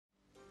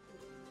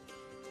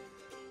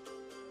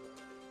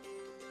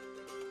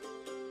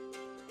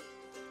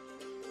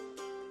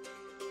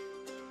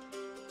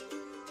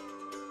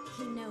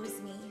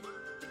knows me.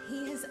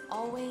 He has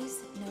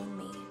always known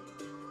me.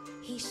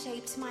 He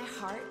shaped my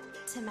heart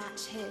to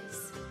match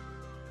his.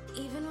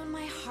 Even when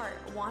my heart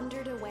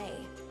wandered away,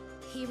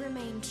 he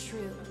remained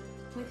true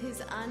with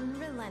his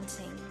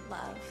unrelenting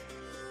love.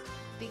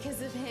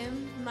 Because of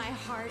him, my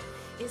heart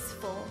is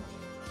full.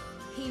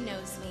 He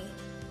knows me.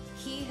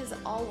 He has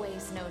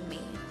always known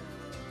me.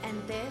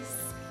 And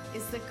this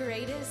is the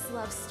greatest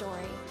love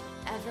story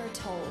ever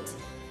told,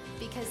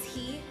 because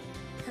he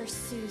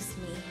pursues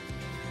me.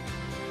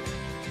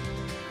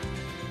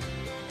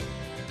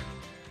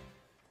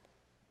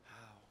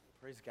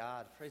 Praise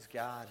God, praise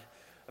God.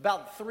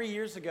 About 3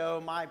 years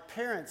ago, my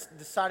parents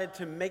decided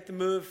to make the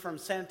move from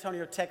San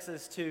Antonio,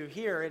 Texas to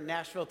here in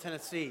Nashville,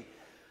 Tennessee.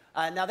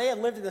 Now, they had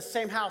lived in the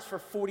same house for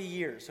 40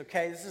 years,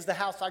 okay? This is the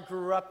house I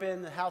grew up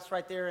in, the house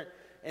right there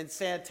in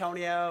San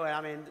Antonio. And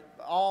I mean,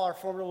 all our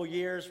formidable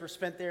years were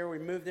spent there. We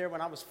moved there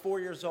when I was 4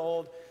 years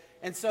old.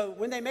 And so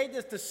when they made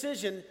this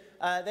decision,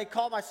 they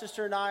called my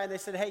sister and I, and they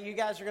said, hey, you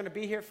guys are going to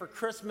be here for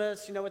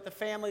Christmas, you know, with the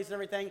families and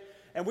everything.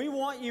 And we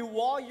want you,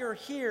 while you're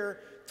here,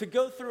 to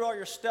go through all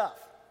your stuff,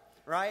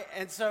 right?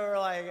 And so we're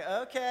like,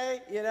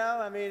 okay, you know,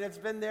 I mean, it's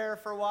been there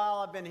for a while.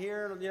 I've been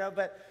here, you know,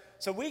 but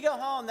so we go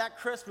home that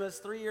Christmas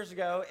 3 years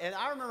ago, and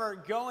I remember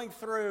going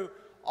through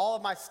all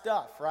of my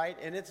stuff, right?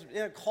 And it's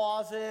in a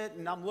closet,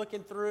 and I'm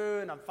looking through,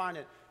 and I'm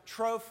finding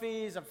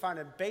trophies, I'm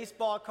finding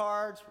baseball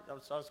cards.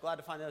 So I was glad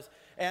to find those,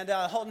 and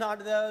holding on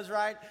to those,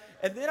 right?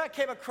 And then I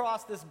came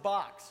across this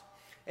box,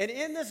 and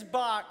in this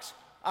box,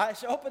 I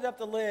opened up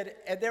the lid,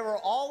 and there were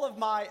all of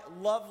my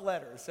love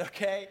letters,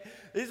 okay?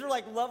 These were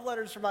like love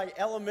letters from like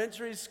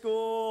elementary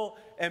school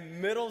and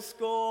middle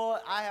school.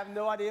 I have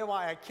no idea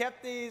why I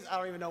kept these. I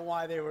don't even know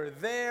why they were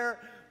there,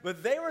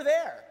 but they were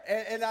there.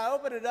 And I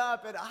opened it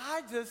up, and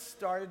I just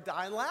started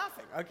dying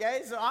laughing,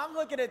 okay? So I'm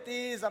looking at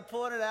these, I'm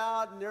pulling it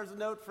out, and there's a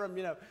note from,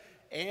 you know,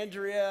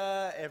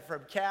 Andrea and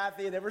from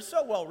Kathy. They were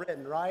so well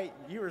written, right?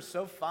 You were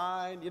so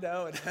fine, you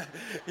know,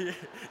 and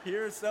you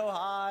were so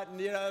hot, and,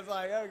 you know, it's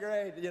like, oh,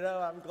 great, you know,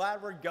 I'm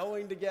glad we're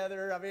going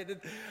together. I mean,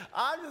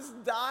 I'm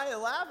just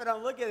dying laughing.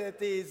 I'm looking at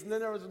these, and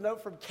then there was a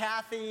note from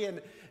Kathy, and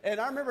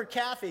I remember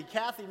Kathy.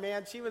 Kathy,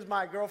 man, she was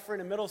my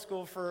girlfriend in middle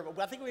school for,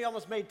 I think we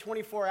almost made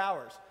 24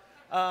 hours.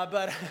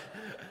 But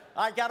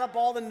I got up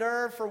all the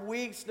nerve for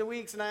weeks and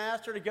weeks, and I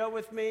asked her to go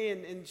with me,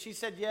 and she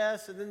said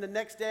yes. And then the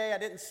next day, I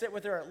didn't sit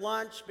with her at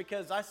lunch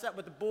because I sat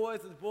with the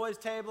boys at the boys'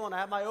 table, and I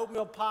had my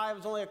oatmeal pie. It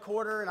was only a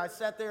quarter, and I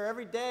sat there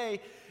every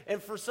day.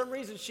 And for some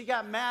reason, she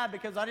got mad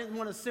because I didn't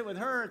want to sit with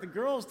her at the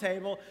girls'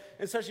 table,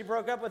 and so she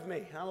broke up with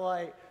me. I'm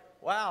like,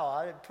 wow,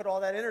 I put all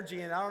that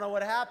energy in. I don't know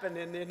what happened,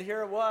 and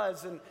here it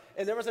was. And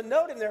there was a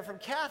note in there from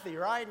Kathy,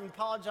 right, and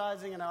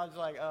apologizing, and I was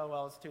like, oh,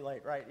 well, it's too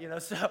late, right, you know,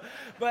 so.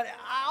 But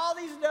all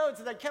these notes,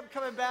 and they kept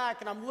coming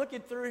back, and I'm looking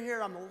through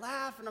here, I'm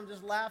laughing, I'm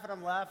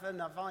laughing,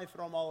 and I finally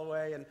threw them all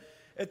away. And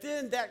at the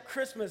end of that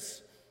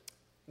Christmas,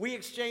 we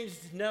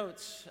exchanged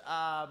notes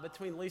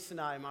between Lisa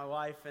and I, my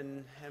wife,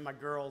 and my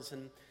girls,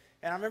 and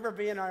I remember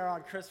being there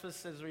on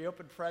Christmas as we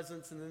opened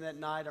presents, and then that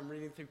night I'm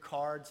reading through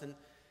cards,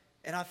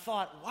 and I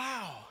thought,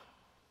 wow,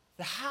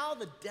 how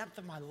the depth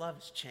of my love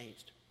has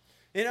changed.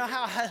 You know,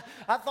 how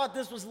I thought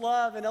this was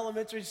love in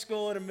elementary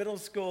school and in middle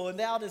school, and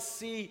now to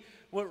see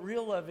what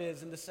real love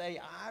is and to say,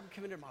 I'm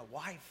committed to my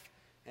wife,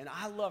 and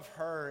I love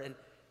her, and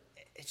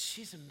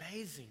she's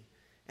amazing.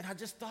 And I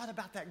just thought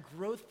about that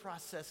growth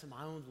process in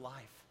my own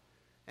life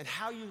and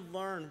how you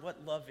learn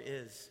what love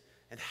is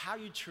and how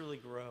you truly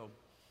grow.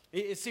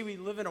 You see, we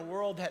live in a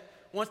world that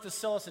wants to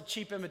sell us a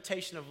cheap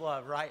imitation of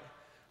love, right?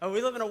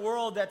 We live in a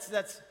world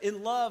that's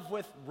in love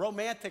with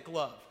romantic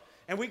love.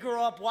 And we grew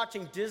up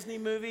watching Disney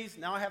movies.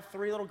 Now I have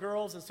 3 little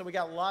girls, and so we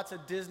got lots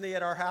of Disney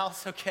at our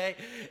house, okay?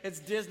 It's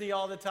Disney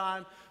all the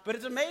time. But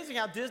it's amazing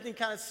how Disney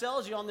kind of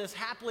sells you on this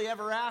happily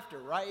ever after,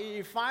 right?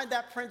 You find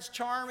that Prince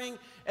Charming,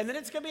 and then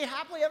it's going to be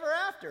happily ever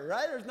after,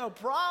 right? There's no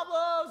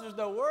problems. There's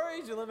no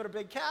worries. You live in a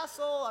big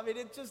castle. I mean,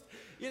 it's just,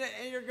 you know,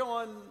 and you're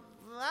going,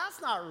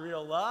 that's not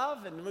real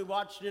love. And we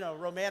watch, you know,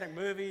 romantic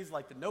movies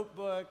like The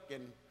Notebook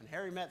and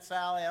Harry Met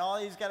Sally and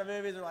all these kind of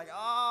movies. Are like,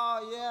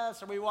 oh,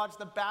 yes. Or we watch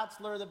The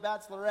Bachelor, The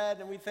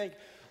Bachelorette, and we think,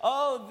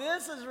 oh,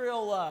 this is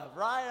real love,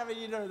 right? I mean,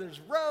 you know, there's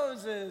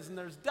roses and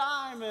there's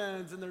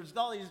diamonds and there's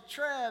all these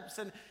trips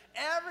and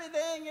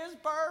everything is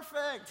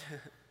perfect.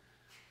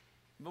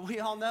 But we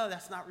all know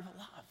that's not real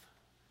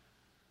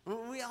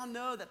love. We all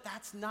know that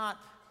that's not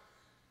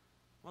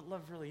what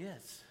love really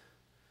is.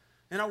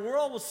 And our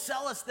world will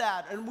sell us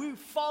that, and we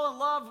fall in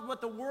love with what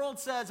the world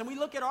says, and we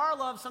look at our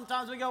love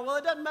sometimes, we go, well,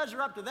 it doesn't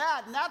measure up to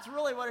that, and that's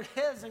really what it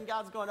is, and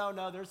God's going, oh,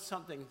 no, there's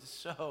something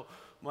so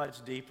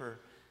much deeper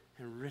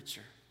and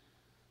richer.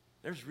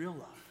 There's real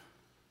love.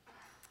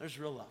 There's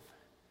real love.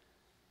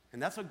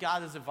 And that's what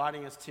God is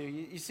inviting us to.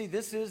 You see,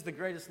 this is the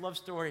greatest love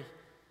story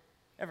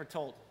ever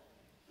told.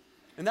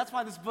 And that's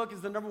why this book is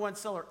the #1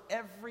 seller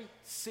every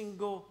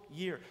single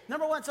year.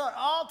 #1 seller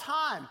all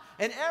time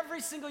and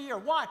every single year.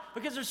 Why?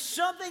 Because there's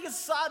something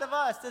inside of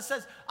us that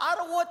says, I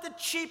don't want the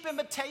cheap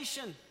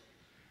imitation.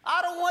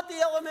 I don't want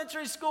the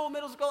elementary school,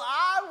 middle school.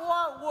 I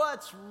want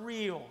what's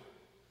real.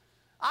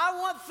 I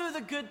want through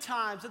the good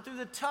times and through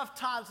the tough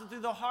times and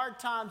through the hard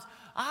times,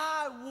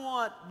 I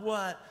want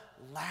what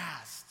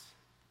lasts.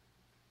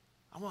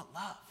 I want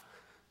love.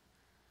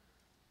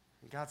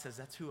 And God says,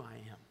 that's who I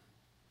am.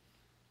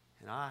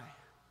 And I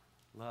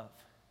love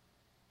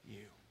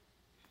you.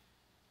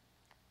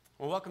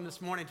 Well, welcome this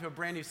morning to a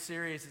brand new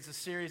series. It's a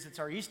series, it's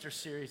our Easter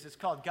series. It's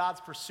called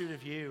God's Pursuit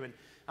of You. And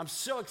I'm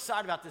so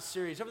excited about this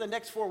series. Over the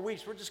next 4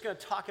 weeks, we're just going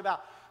to talk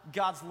about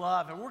God's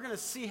love. And we're going to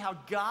see how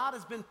God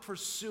has been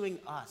pursuing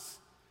us.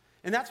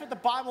 And that's what the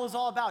Bible is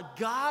all about.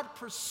 God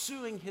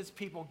pursuing his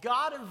people.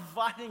 God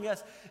inviting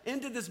us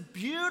into this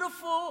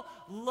beautiful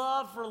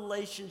love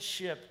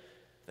relationship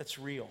that's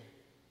real.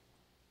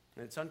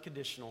 And it's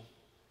unconditional.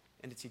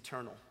 And it's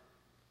eternal.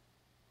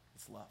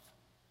 It's love.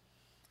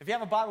 If you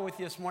have a Bible with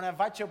you this morning, I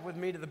invite you up with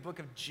me to the book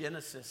of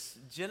Genesis.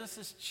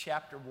 Genesis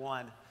chapter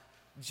 1.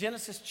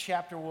 Genesis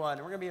chapter 1.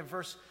 And we're going to be in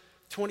verse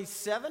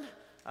 27.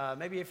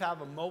 Maybe if you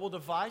have a mobile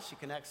device, you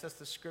can access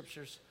the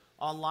scriptures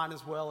online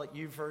as well at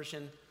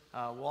YouVersion.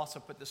 We'll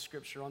also put the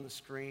scripture on the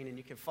screen, and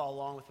you can follow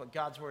along with what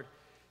God's word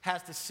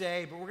has to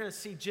say. But we're going to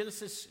see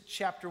Genesis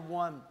chapter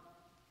 1.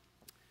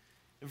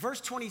 In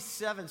verse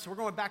 27, so we're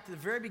going back to the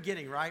very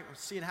beginning, right? We're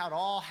seeing how it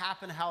all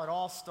happened, how it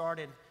all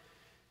started.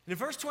 And in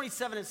verse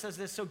 27, it says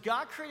this, so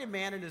God created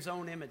man in his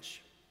own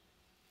image.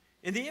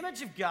 In the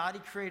image of God, he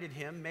created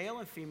him, male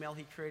and female,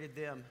 he created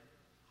them.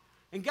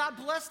 And God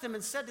blessed them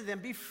and said to them,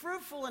 be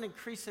fruitful and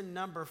increase in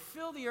number,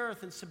 fill the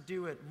earth and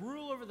subdue it,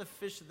 rule over the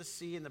fish of the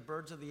sea and the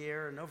birds of the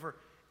air, and over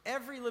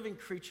every living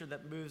creature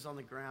that moves on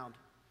the ground.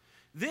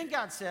 Then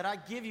God said, I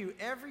give you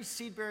every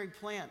seed-bearing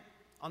plant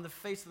on the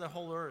face of the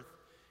whole earth,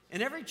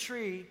 and every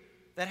tree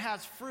that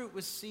has fruit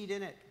with seed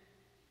in it,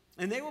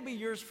 and they will be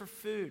yours for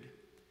food.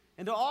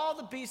 And to all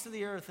the beasts of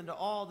the earth, and to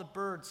all the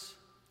birds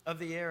of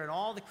the air, and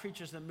all the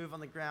creatures that move on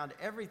the ground,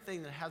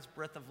 everything that has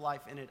breath of life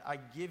in it, I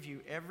give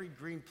you every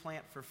green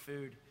plant for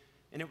food.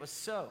 And it was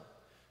so.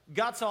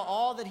 God saw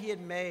all that he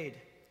had made,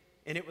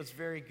 and it was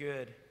very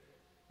good.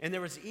 And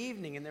there was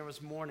evening, and there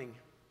was morning,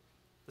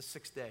 the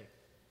sixth day.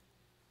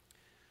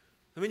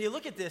 And when you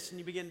look at this and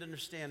you begin to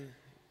understand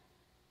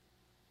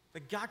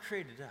that God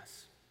created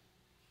us,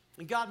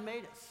 and God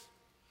made us.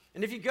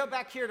 And if you go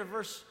back here to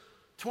verse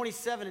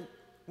 27,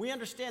 we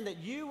understand that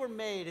you were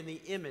made in the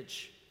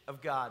image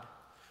of God.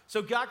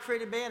 So God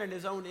created man in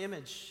his own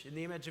image. In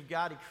the image of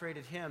God, he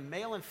created him.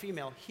 Male and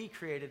female, he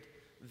created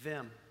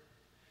them.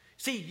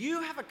 See,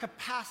 you have a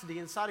capacity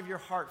inside of your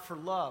heart for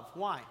love.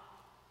 Why?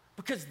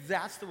 Because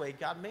that's the way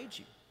God made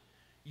you.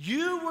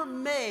 You were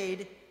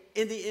made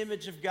in the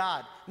image of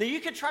God. Now, you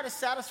can try to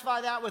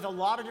satisfy that with a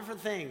lot of different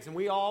things, and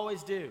we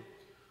always do.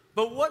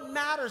 But what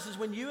matters is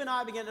when you and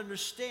I begin to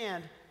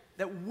understand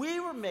that we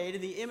were made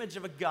in the image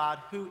of a God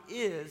who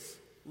is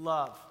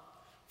love.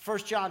 1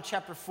 John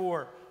chapter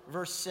 4,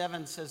 verse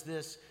 7 says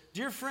this,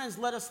 dear friends,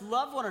 let us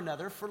love one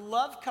another, for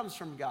love comes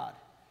from God.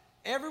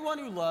 Everyone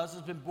who loves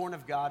has been born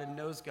of God and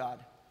knows God.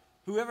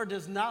 Whoever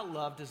does not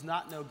love does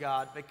not know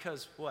God,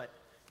 because what?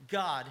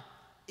 God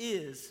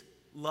is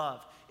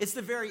love. It's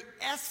the very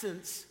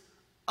essence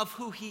of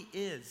who he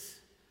is.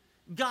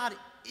 God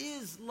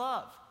is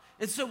love.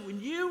 And so when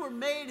you were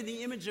made in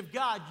the image of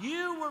God,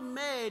 you were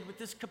made with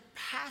this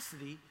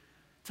capacity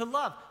to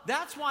love.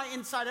 That's why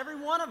inside every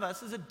one of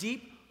us is a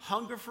deep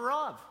hunger for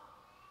love,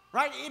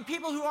 right? And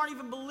people who aren't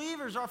even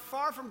believers are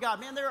far from God.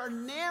 Man, they're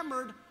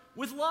enamored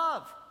with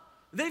love.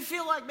 They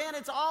feel like, man,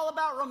 it's all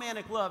about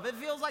romantic love. It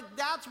feels like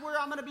that's where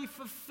I'm going to be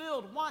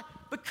fulfilled. Why?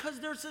 Because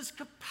there's this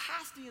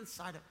capacity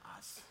inside of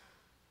us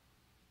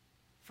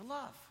for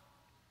love.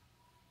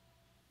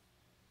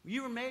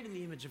 You were made in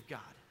the image of God.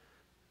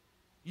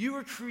 You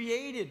were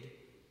created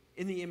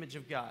in the image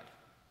of God.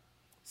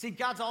 See,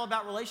 God's all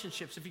about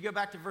relationships. If you go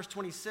back to verse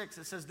 26,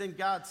 it says, then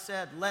God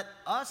said, let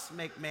us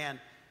make man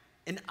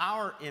in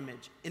our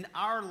image, in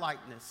our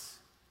likeness.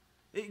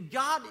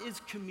 God is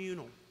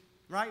communal,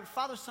 right?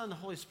 Father, Son, and the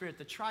Holy Spirit,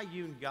 the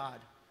triune God.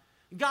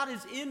 God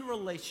is in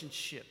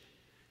relationship.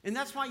 And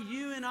that's why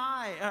you and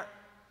I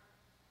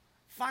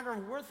find our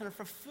worth and our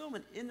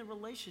fulfillment in the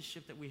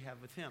relationship that we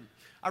have with him.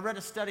 I read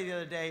a study the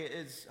other day.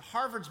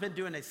 Harvard's been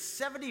doing a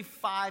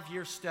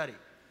 75-year study.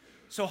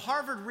 So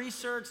Harvard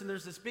Research, and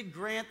there's this big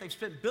grant. They've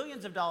spent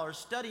billions of dollars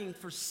studying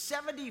for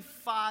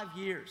 75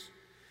 years.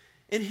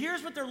 And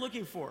here's what they're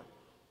looking for.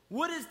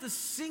 What is the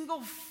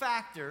single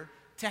factor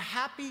to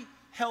happy,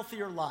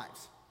 healthier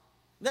lives?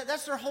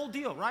 That's their whole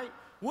deal, right?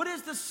 What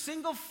is the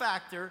single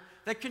factor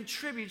that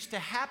contributes to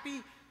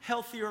happy,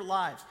 healthier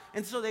lives?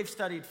 And so they've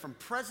studied from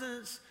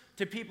presidents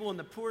to people in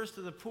the poorest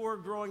of the poor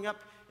growing up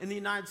in the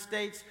United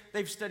States.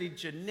 They've studied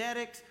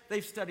genetics,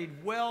 they've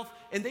studied wealth,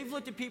 and they've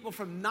looked at people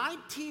from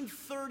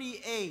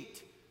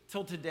 1938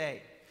 till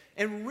today.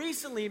 And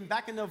recently,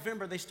 back in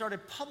November, they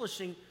started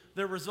publishing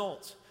their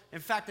results. In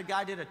fact, a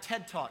guy did a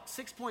TED Talk,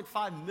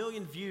 6.5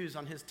 million views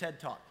on his TED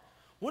Talk.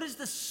 What is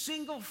the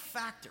single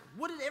factor?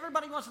 What is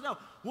everybody wants to know?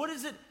 What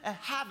is it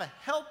have a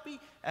healthy,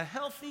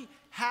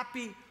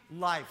 happy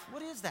life?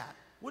 What is that?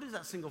 What is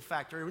that single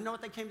factor? And you know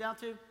what they came down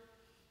to?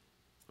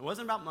 It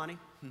wasn't about money.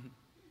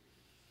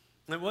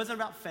 It wasn't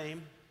about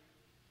fame.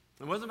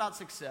 It wasn't about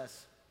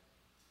success.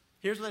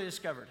 Here's what they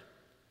discovered.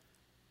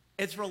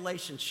 It's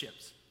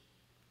relationships.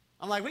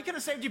 I'm like, we could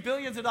have saved you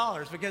billions of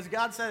dollars because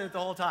God said it the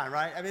whole time,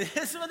 right? I mean,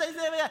 this is what they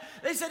said.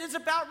 They said it's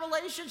about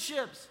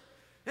relationships.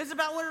 It's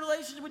about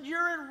when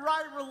you're in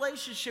right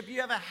relationship,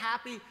 you have a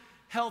happy,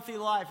 healthy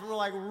life. And we're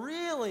like,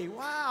 really?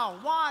 Wow.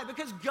 Why?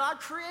 Because God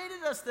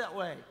created us that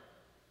way.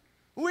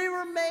 We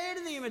were made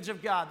in the image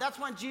of God. That's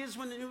why Jesus,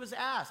 when he was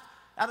asked,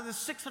 out of the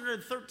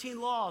 613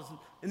 laws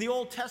in the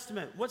Old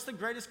Testament, what's the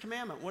greatest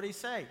commandment? What did he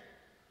say?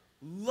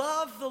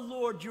 Love the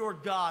Lord your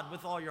God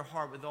with all your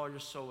heart, with all your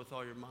soul, with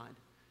all your mind.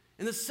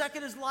 And the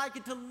second is like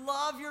it, to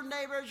love your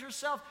neighbor as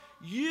yourself.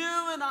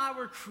 You and I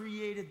were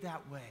created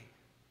that way.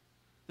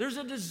 There's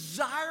a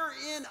desire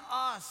in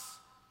us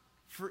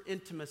for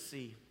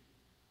intimacy.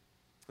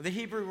 The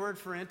Hebrew word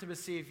for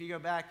intimacy, if you go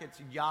back,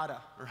 it's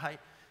yada, right?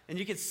 And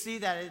you can see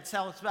that it's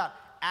about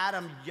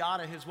Adam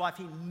yada his wife.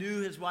 He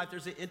knew his wife.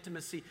 There's an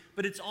intimacy.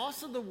 But it's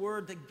also the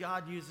word that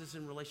God uses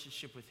in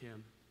relationship with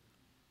him.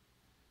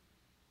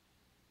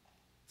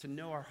 To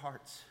know our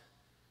hearts.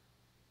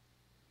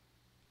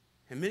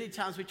 And many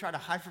times we try to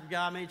hide from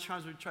God. Many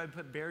times we try to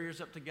put barriers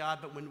up to God.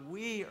 But when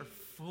we are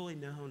fully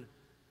known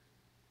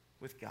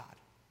with God,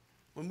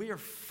 when we are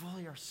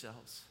fully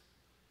ourselves,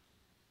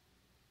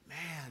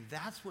 man,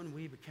 that's when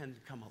we can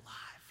come alive.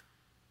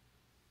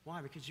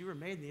 Why? Because you were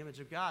made in the image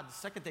of God. The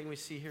second thing we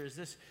see here is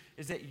this,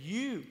 is that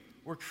you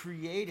were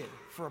created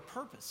for a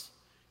purpose.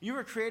 You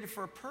were created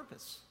for a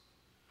purpose.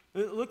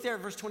 Look there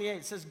at verse 28.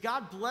 It says,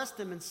 God blessed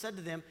them and said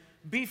to them,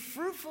 be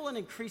fruitful and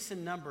increase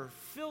in number.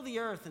 Fill the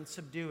earth and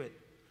subdue it.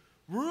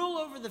 Rule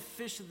over the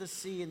fish of the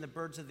sea and the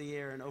birds of the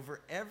air and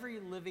over every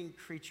living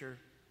creature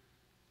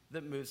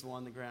that moves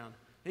along the ground.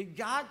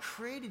 God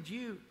created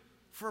you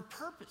for a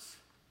purpose.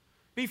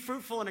 Be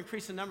fruitful and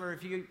increase in number.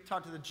 If you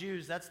talk to the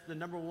Jews, that's the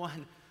number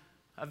one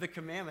of the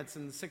commandments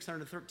in the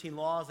 613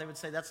 laws. They would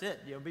say that's it.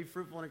 Be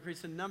fruitful and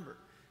increase in number.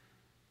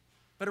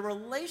 But a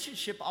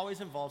relationship always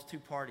involves two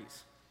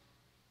parties.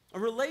 A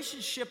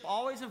relationship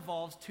always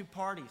involves two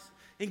parties.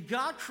 And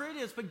God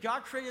created us, but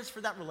God created us for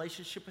that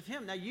relationship with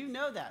him. Now, you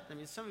know that. I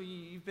mean, some of you,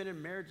 you've been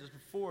in marriages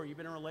before. You've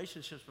been in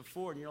relationships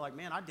before, and you're like,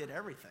 man, I did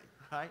everything,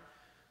 right?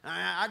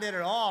 I did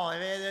it all. I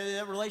mean,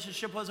 that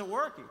relationship wasn't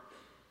working.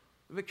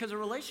 Because a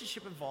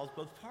relationship involves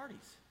both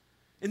parties.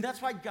 And that's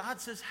why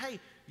God says, hey,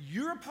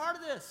 you're a part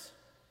of this.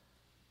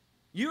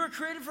 You were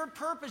created for a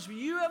purpose, but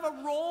you have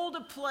a role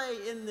to play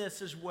in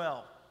this as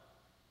well.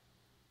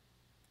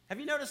 Have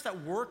you noticed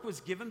that work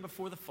was given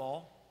before the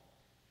fall?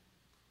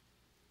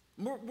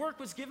 Work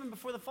was given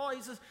before the fall.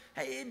 He says,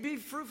 hey, be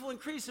fruitful,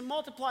 increase, and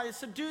multiply, and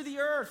subdue the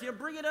earth.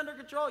 Bring it under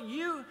control.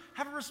 You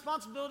have a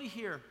responsibility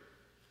here.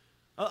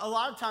 A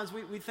lot of times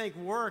we think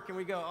work, and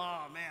we go,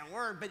 oh, man,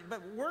 work.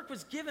 But work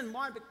was given.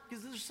 Why?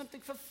 Because there's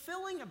something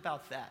fulfilling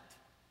about that.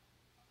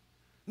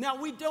 Now,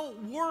 we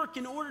don't work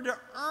in order to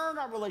earn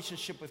our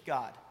relationship with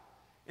God.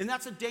 And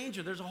that's a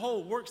danger. There's a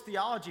whole works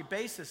theology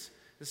basis.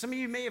 And some of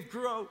you may have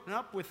grown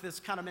up with this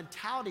kind of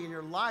mentality in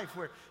your life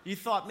where you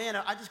thought, man,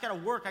 I just got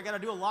to work. I got to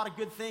do a lot of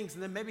good things,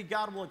 and then maybe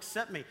God will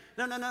accept me.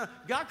 No.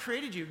 God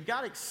created you.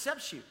 God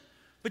accepts you.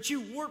 But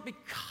you work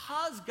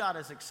because God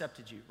has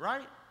accepted you,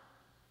 right?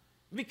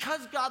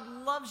 Because God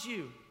loves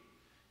you.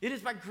 It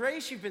is by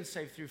grace you've been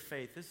saved through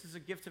faith. This is a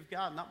gift of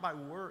God, not by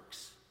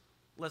works,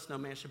 lest no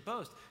man should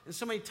boast. And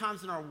so many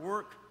times in our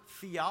work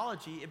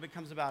theology, it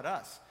becomes about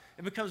us.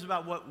 It becomes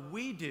about what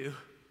we do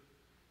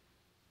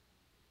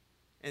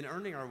and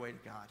earning our way to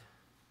God.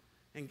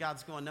 And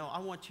God's going, no, I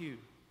want you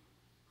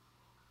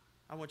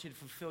to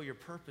fulfill your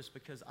purpose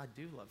because I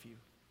do love you.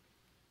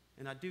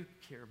 And I do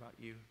care about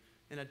you.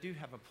 And I do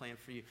have a plan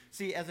for you.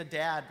 See, as a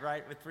dad,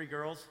 right, with 3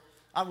 girls,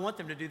 I want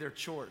them to do their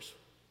chores.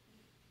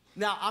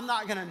 Now, I'm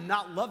not going to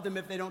not love them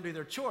if they don't do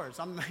their chores.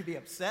 I may be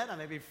upset, I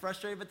may be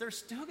frustrated, but they're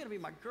still going to be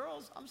my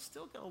girls. I'm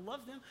still going to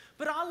love them.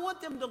 But I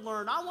want them to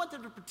learn. I want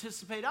them to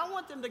participate. I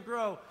want them to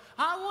grow.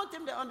 I want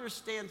them to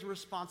understand the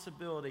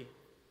responsibility.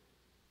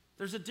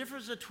 There's a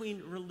difference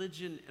between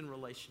religion and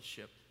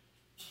relationship.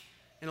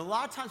 And a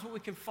lot of times what we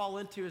can fall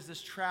into is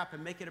this trap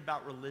and make it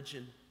about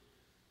religion.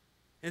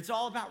 And it's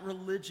all about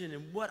religion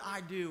and what I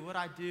do,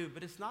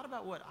 but it's not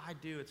about what I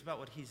do, it's about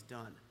what he's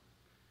done.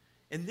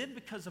 And then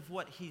because of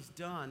what he's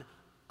done,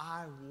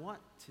 I want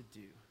to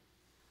do.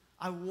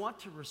 I want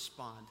to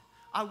respond.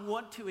 I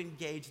want to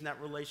engage in that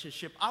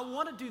relationship. I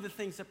want to do the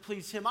things that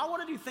please him. I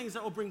want to do things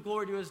that will bring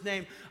glory to his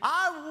name.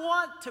 I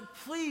want to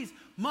please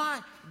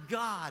my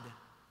God.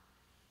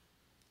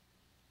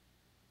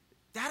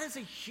 That is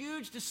a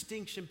huge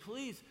distinction.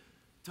 Please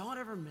don't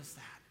ever miss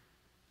that.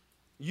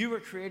 You were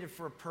created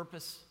for a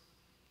purpose.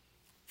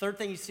 Third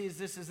thing you see is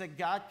this, is that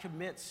God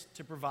commits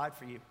to provide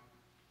for you.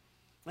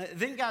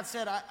 Then God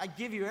said, I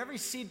give you every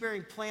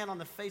seed-bearing plant on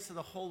the face of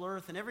the whole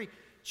earth and every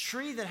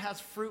tree that has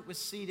fruit with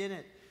seed in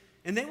it.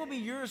 And they will be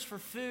yours for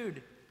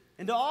food.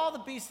 And to all the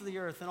beasts of the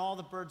earth and all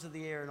the birds of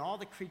the air and all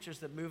the creatures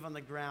that move on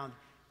the ground,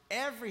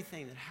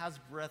 everything that has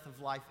breath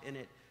of life in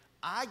it,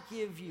 I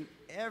give you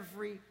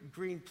every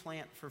green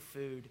plant for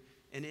food.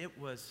 And it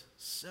was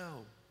so.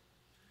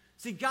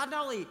 See, God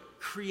not only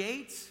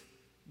creates,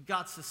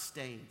 God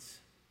sustains.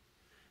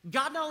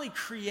 God not only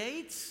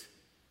creates,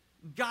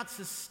 God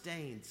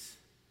sustains.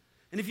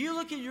 And if you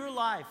look at your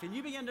life and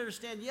you begin to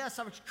understand, yes,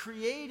 I was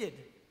created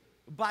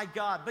by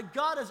God, but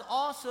God has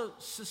also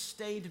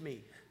sustained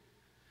me.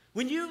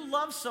 When you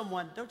love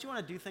someone, don't you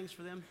want to do things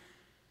for them?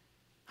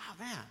 Oh,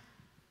 man,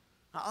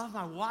 I love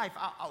my wife.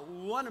 I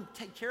want to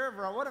take care of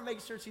her. I want to make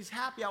sure she's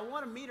happy. I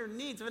want to meet her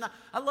needs. I mean,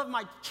 I love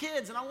my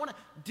kids, and I want to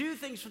do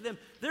things for them.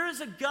 There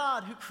is a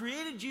God who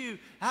created you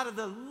out of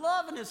the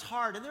love in his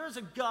heart, and there is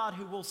a God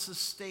who will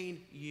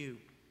sustain you.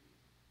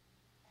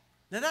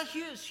 Now, that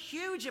has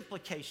huge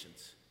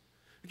implications.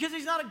 Because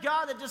he's not a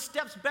God that just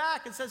steps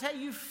back and says, hey,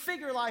 you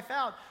figure life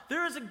out.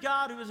 There is a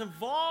God who is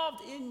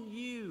involved in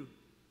you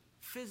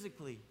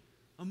physically,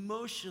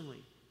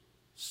 emotionally,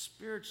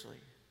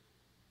 spiritually.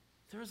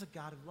 There is a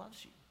God who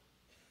loves you.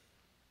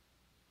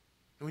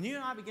 And when you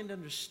and I begin to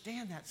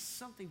understand that,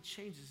 something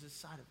changes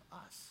inside of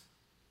us.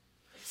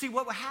 See,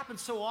 what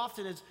happens so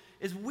often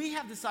is we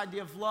have this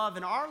idea of love,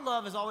 and our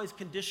love is always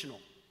conditional,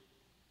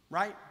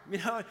 right? You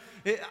know,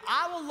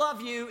 I will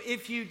love you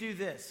if you do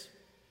this.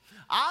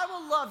 I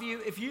will love you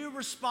if you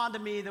respond to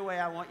me the way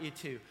I want you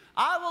to.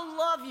 I will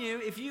love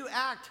you if you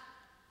act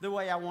the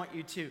way I want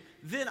you to.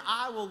 Then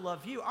I will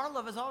love you. Our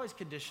love is always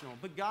conditional,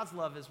 but God's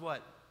love is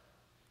what?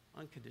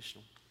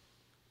 Unconditional.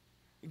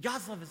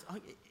 God's love is,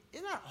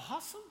 isn't that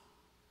awesome?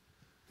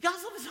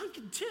 God's love is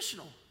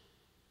unconditional.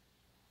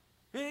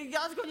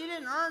 God's going, you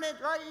didn't earn it,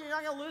 right? You're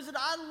not going to lose it.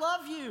 I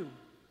love you.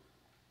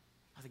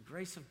 By the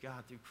grace of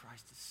God through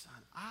Christ his Son,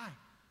 I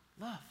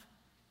love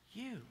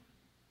you.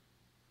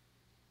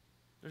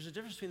 There's a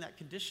difference between that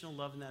conditional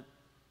love and that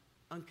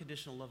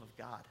unconditional love of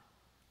God.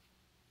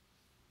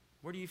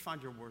 Where do you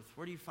find your worth?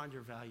 Where do you find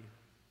your value?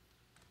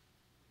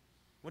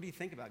 What do you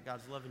think about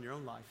God's love in your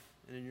own life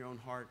and in your own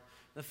heart?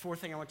 The fourth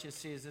thing I want you to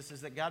see is this, is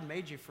that God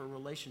made you for a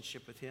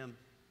relationship with him.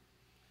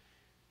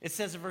 It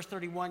says in verse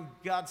 31,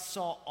 God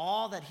saw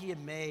all that he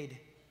had made,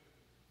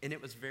 and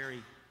it was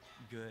very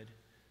good.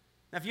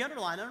 Now, if you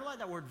underline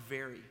that word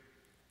very,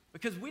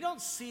 because we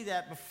don't see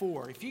that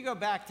before. If you go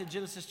back to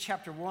Genesis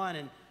chapter 1,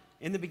 and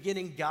in the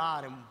beginning,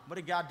 God, and what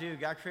did God do?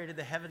 God created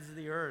the heavens and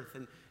the earth,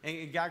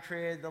 and God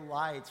created the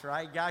lights,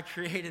 right? God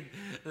created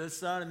the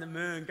sun and the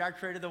moon. God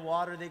created the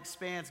water, the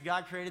expanse.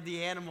 God created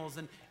the animals,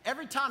 and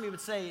every time he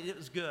would say, it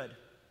was good.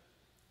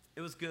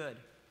 It was good.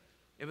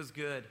 It was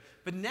good.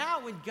 But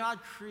now when God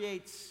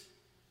creates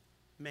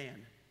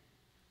man,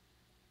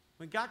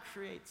 when God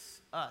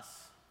creates us,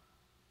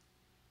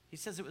 he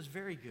says it was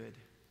very good.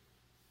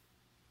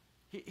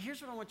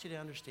 Here's what I want you to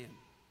understand.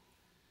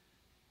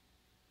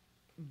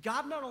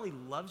 God not only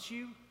loves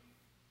you,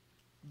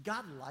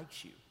 God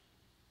likes you.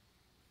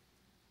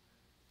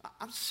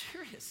 I'm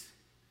serious.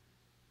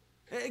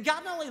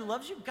 God not only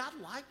loves you, God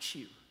likes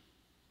you.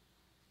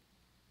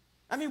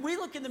 I mean, we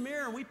look in the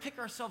mirror and we pick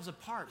ourselves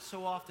apart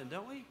so often,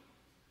 don't we?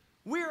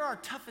 We're our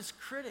toughest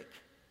critic.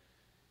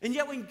 And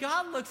yet when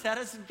God looks at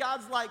us,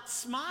 God's like,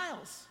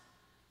 smiles.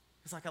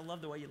 It's like, I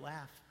love the way you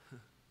laugh.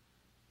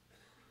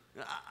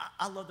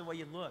 I love the way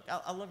you look.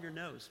 I love your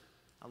nose.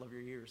 I love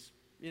your ears.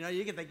 You know,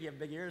 you can think you have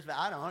big ears, but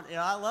I don't. You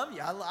know, I love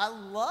you. I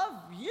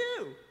love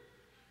you.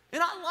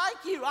 And I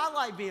like you. I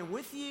like being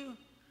with you.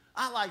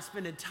 I like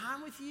spending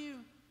time with you.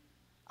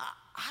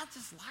 I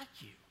just like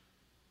you.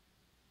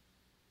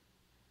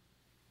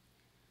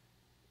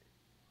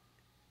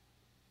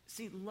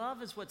 See,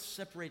 love is what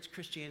separates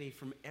Christianity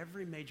from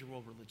every major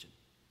world religion.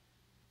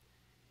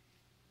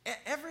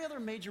 Every other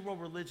major world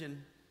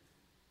religion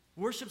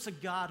worships a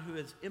God who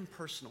is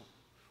impersonal,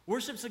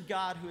 worships a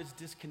God who is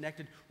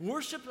disconnected,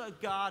 worships a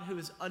God who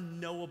is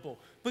unknowable.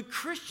 But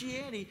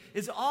Christianity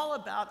is all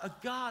about a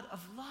God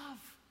of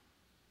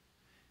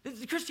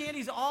love. Christianity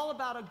is all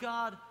about a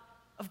God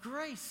of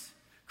grace.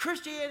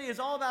 Christianity is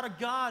all about a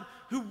God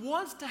who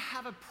wants to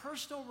have a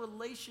personal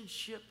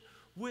relationship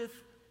with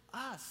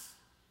us.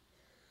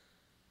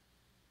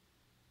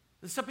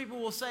 And some people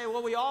will say,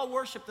 well, we all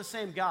worship the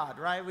same God,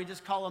 right? We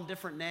just call them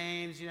different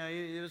names. You know,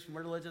 this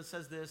religion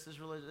says this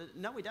religion.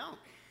 No, we don't.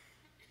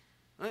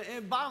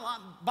 And bottom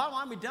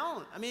line, we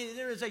don't. I mean,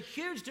 there is a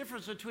huge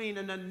difference between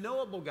an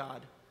unknowable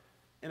God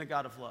and a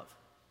God of love.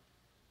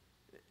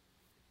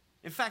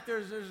 In fact,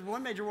 there's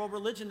one major world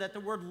religion that the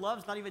word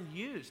love's not even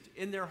used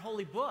in their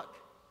holy book.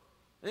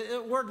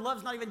 The word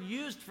love's not even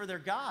used for their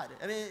God.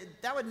 I mean,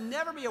 that would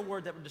never be a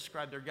word that would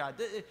describe their God.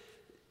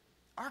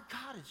 Our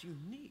God is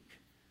unique.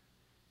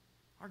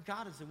 Our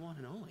God is the one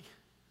and only.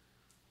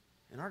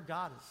 And our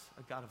God is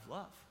a God of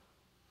love.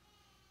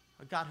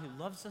 A God who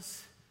loves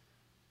us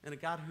and a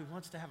God who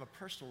wants to have a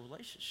personal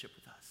relationship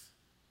with us.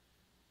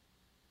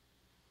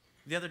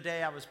 The other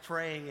day I was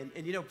praying,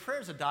 and you know, prayer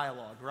is a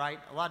dialogue, right?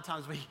 A lot of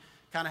times we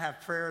kind of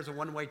have prayer as a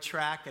one-way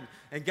track,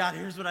 and God,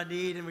 here's what I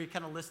need, and we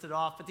kind of list it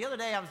off. But the other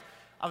day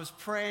I was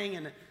praying,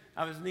 and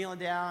I was kneeling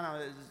down, I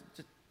was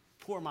just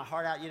pouring my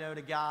heart out, you know,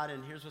 to God,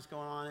 and here's what's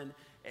going on.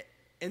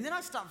 And then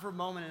I stopped for a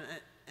moment,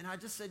 and I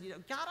just said, you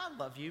know, God, I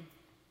love you.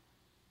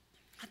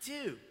 I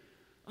do.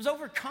 I was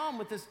overcome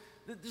with this,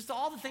 just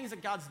all the things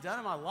that God's done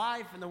in my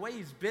life and the way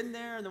he's been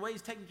there and the way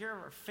he's taken care of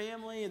our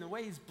family and the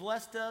way he's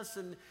blessed us.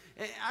 And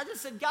I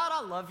just said, God,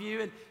 I love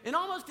you. And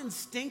almost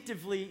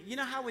instinctively, you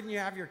know how when you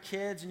have your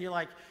kids and you're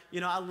like,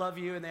 I love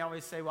you, and they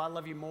always say, well, I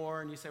love you more,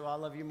 and you say, well, I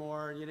love you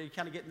more, and you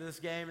kind of get into this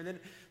game. And then,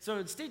 so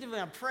instinctively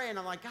I'm praying,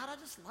 I'm like, God, I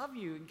just love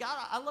you. God,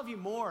 I love you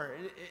more.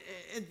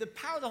 And the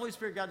power of the Holy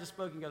Spirit, God just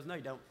spoke and goes, no,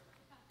 you don't.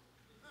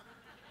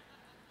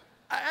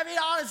 I mean,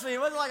 honestly, it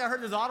wasn't like I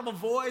heard this audible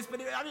voice,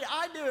 but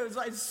I knew it was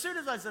like, as soon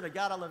as I said,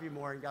 God, I love you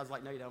more, and God's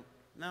like, no, you don't.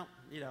 No,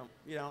 you don't.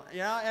 You don't.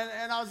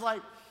 And I was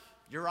like,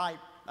 you're right.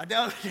 I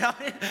don't.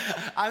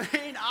 I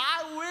mean,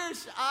 I wish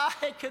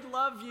I could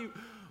love you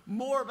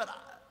more, but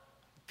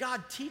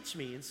God, teach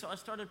me. And so I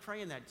started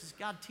praying that. Just,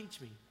 God,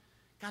 teach me.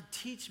 God,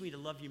 teach me to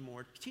love you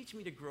more. Teach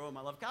me to grow in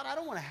my love. God, I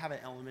don't want to have an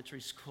elementary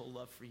school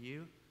love for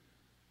you.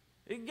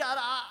 God,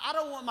 I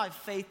don't want my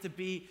faith to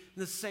be in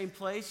the same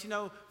place,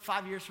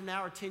 5 years from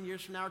now or 10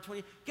 years from now or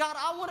 20. God,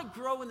 I want to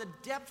grow in the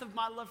depth of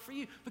my love for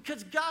you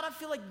because, God, I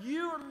feel like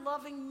you are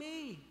loving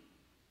me.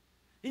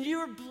 And you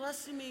are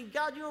blessing me.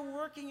 God, you are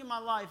working in my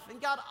life.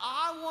 And God,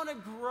 I want to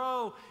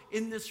grow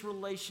in this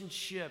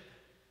relationship.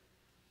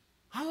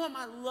 I want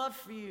my love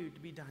for you to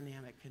be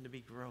dynamic and to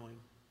be growing.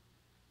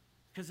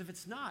 Because if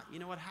it's not, you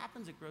know what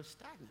happens? It grows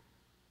stagnant.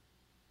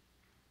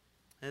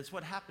 And it's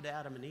what happened to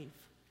Adam and Eve.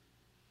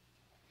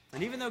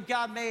 And even though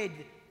God made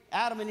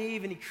Adam and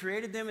Eve and he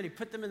created them and he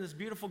put them in this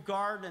beautiful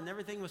garden and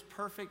everything was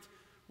perfect,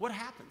 what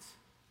happens?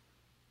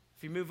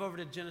 If you move over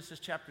to Genesis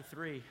chapter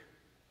 3,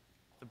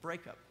 the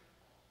breakup,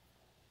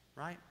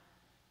 right?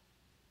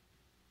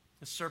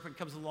 The serpent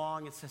comes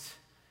along and says,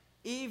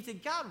 Eve,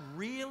 did God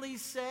really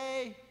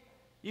say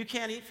you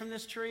can't eat from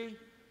this tree?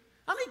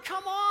 I mean,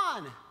 come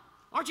on.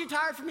 Aren't you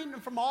tired from eating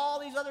from all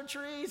these other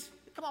trees?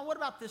 Come on, what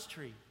about this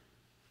tree?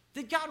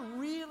 Did God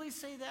really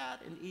say that?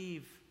 And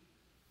Eve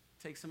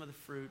takes some of the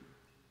fruit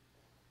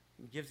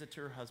and gives it to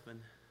her husband,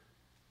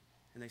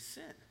 and they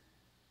sin.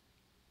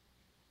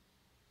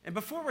 And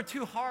before we're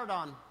too hard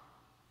on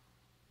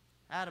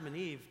Adam and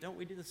Eve, don't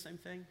we do the same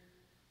thing?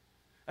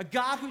 A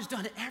God who's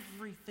done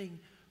everything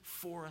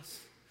for us.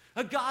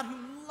 A God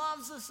who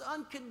loves us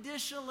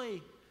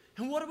unconditionally.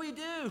 And what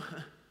do?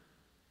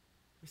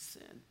 We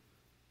sin.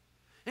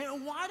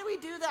 And why do we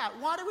do that?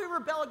 Why do we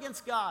rebel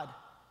against God?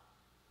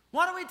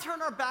 Why do we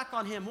turn our back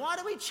on him? Why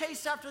do we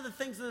chase after the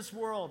things of this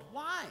world?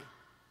 Why?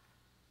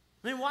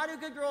 I mean, why do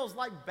good girls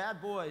like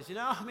bad boys,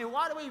 I mean,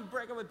 why do we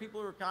break up with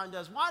people who are kind to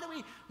us?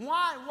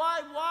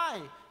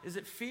 Why? Is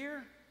it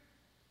fear?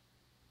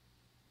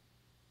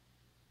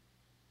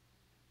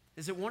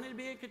 Is it wanting to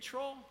be in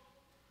control?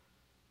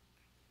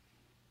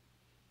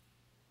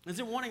 Is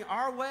it wanting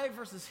our way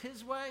versus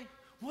his way?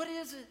 What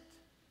is it?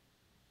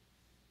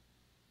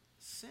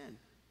 Sin.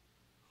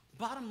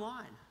 Bottom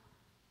line.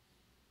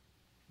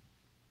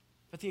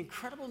 But the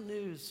incredible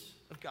news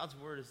of God's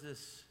word is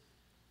this.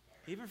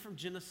 Even from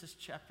Genesis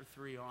chapter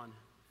 3 on,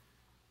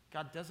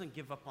 God doesn't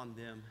give up on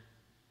them.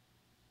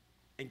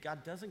 And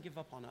God doesn't give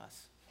up on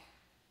us.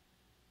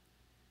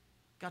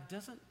 God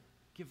doesn't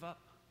give up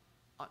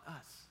on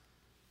us.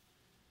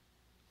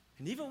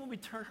 And even when we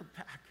turn our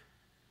back,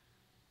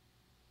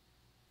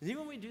 and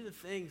even when we do the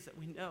things that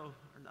we know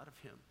are not of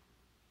him,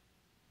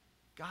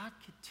 God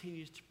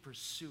continues to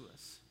pursue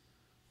us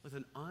with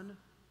an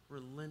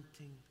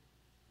unrelenting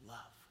love.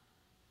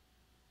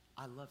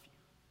 I love you.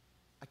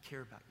 I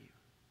care about you.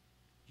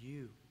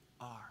 You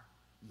are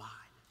mine.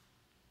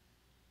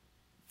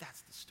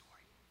 That's the story.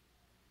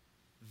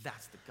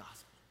 That's the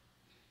gospel.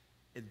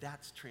 And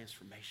that's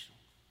transformational.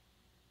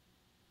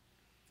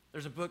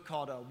 There's a book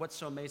called What's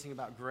So Amazing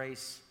About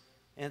Grace.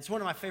 And it's one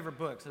of my favorite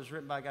books. It was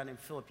written by a guy named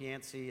Philip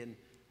Yancey. And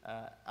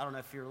I don't know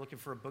if you're looking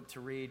for a book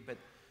to read, but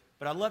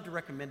I'd love to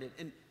recommend it.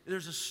 And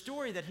there's a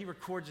story that he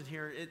records in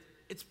here.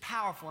 It's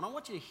powerful. And I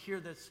want you to hear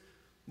this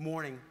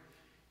morning.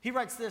 He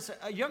writes this: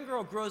 a young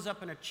girl grows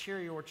up in a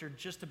cherry orchard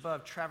just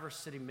above Traverse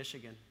City,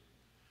 Michigan.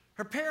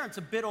 Her parents,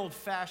 a bit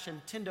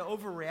old-fashioned, tend to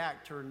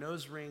overreact to her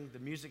nose ring, the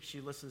music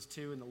she listens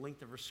to, and the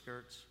length of her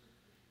skirts.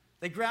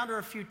 They ground her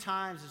a few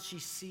times and she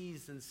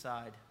seethes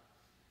inside.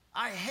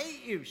 I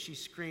hate you, she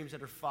screams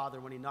at her father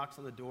when he knocks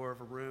on the door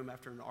of a room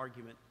after an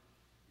argument.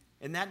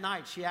 And that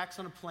night, she acts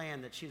on a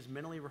plan that she has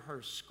mentally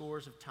rehearsed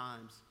scores of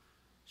times.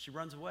 She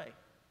runs away.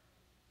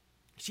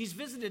 She's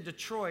visited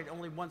Detroit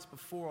only once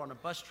before on a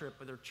bus trip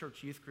with her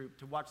church youth group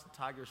to watch the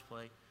Tigers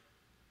play.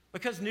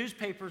 Because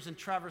newspapers in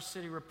Traverse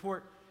City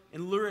report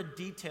in lurid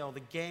detail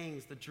the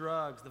gangs, the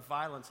drugs, the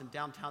violence in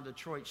downtown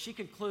Detroit, she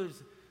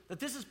concludes that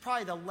this is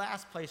probably the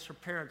last place her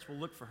parents will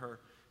look for her.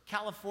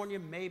 California,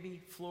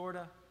 maybe,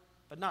 Florida,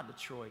 but not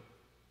Detroit.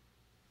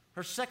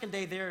 Her second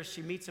day there,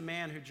 she meets a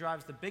man who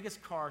drives the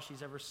biggest car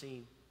she's ever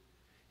seen.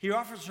 He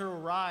offers her a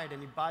ride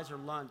and he buys her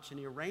lunch and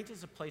he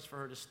arranges a place for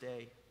her to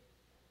stay.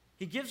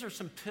 He gives her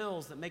some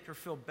pills that make her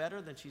feel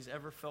better than she's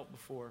ever felt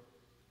before.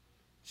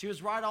 She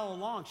was right all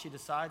along, she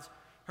decides.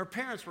 Her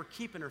parents were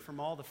keeping her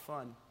from all the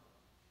fun.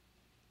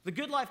 The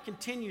good life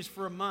continues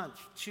for a month,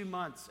 2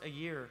 months, a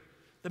year.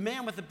 The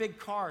man with the big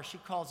car, she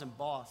calls him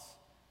boss.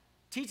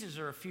 teaches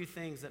her a few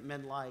things that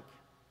men like.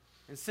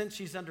 And since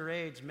she's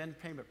underage, men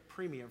pay a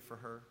premium for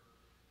her.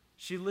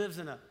 She lives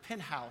in a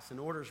penthouse and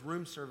orders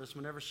room service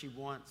whenever she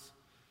wants.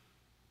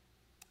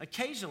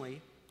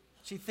 Occasionally,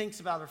 she thinks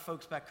about her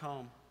folks back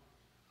home,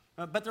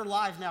 but their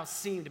lives now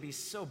seem to be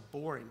so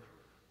boring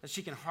that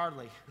she can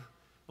hardly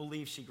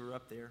believe she grew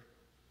up there.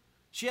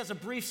 She has a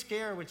brief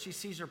scare when she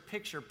sees her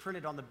picture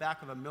printed on the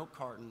back of a milk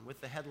carton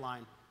with the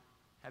headline,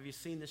 "Have you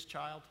seen this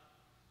child?"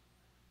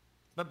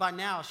 But by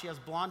now, she has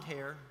blonde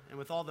hair, and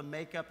with all the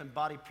makeup and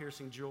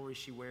body-piercing jewelry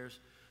she wears,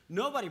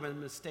 nobody would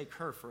mistake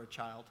her for a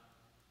child.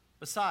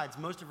 Besides,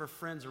 most of her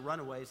friends are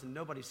runaways, and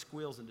nobody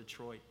squeals in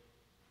Detroit.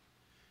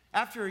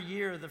 After a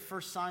year, the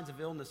first signs of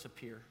illness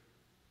appear,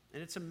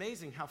 and it's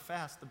amazing how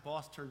fast the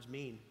boss turns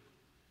mean.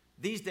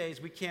 "These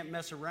days, we can't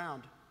mess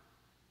around,"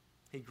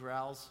 he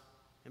growls,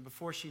 and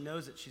before she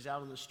knows it, she's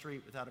out on the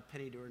street without a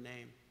penny to her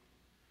name.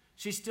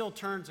 She still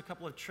turns a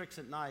couple of tricks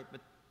at night,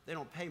 but they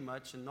don't pay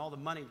much, and all the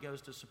money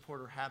goes to support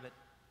her habit.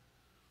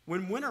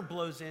 When winter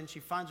blows in, she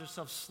finds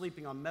herself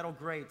sleeping on metal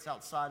grates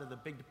outside of the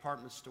big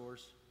department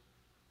stores.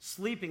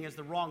 Sleeping is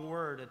the wrong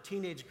word. A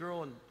teenage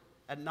girl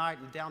at night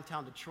in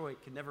downtown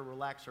Detroit can never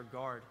relax her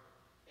guard.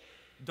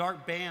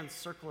 Dark bands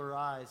circle her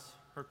eyes.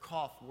 Her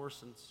cough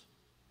worsens.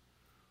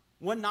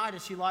 One night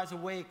as she lies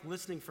awake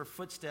listening for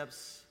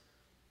footsteps,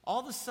 all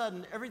of a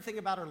sudden, everything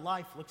about her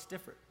life looks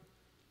different.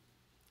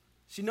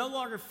 She no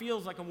longer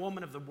feels like a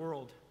woman of the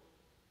world.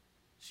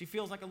 She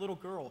feels like a little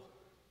girl,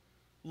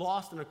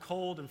 lost in a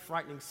cold and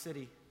frightening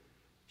city.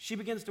 She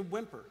begins to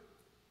whimper.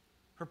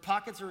 Her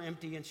pockets are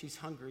empty and she's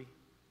hungry.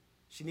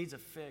 She needs a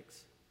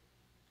fix.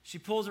 She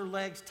pulls her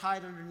legs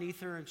tight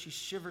underneath her and she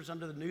shivers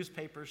under the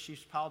newspapers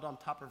she's piled on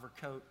top of her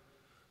coat.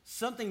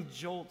 Something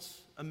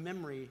jolts a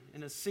memory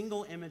and a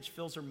single image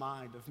fills her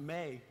mind of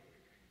May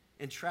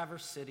in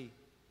Traverse City,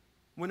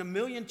 when a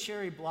million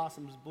cherry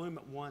blossoms bloom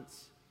at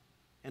once,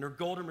 and her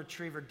golden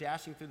retriever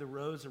dashing through the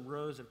rows and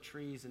rows of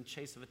trees in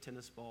chase of a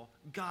tennis ball.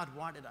 "God,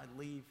 why did I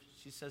leave?"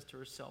 she says to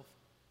herself.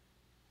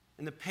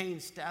 And the pain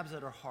stabs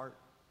at her heart.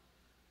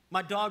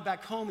 "My dog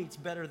back home eats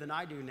better than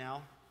I do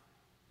now."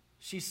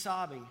 She's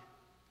sobbing,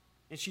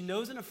 and she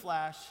knows in a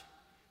flash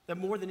that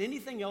more than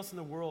anything else in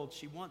the world,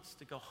 she wants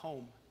to go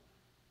home.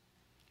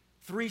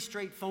 3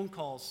 straight phone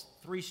calls,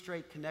 3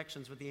 straight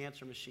connections with the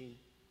answer machine.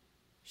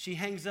 She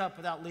hangs up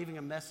without leaving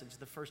a message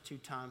the first 2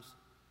 times.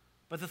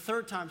 But the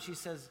 3rd time she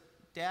says,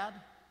 "Dad,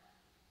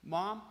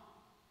 Mom,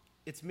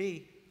 it's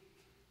me.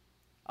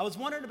 I was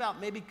wondering about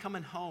maybe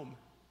coming home.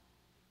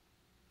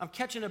 I'm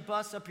catching a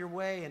bus up your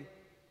way, and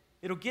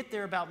it'll get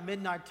there about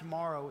midnight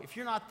tomorrow. If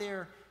you're not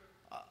there,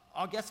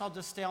 I guess I'll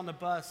just stay on the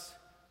bus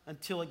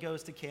until it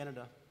goes to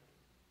Canada."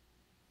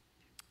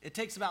 It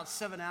takes about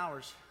 7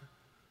 hours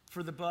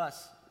for the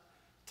bus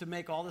to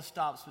make all the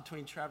stops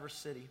between Traverse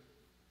City.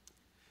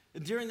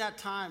 And during that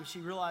time, she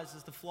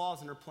realizes the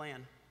flaws in her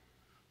plan.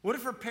 What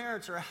if her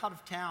parents are out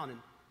of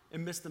town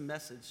and missed the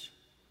message?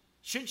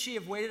 Shouldn't she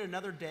have waited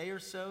another day or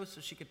so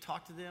she could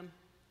talk to them?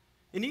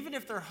 And even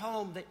if they're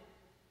home,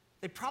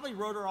 they probably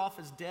wrote her off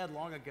as dead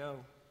long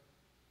ago.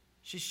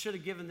 She should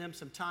have given them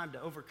some time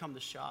to overcome the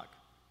shock.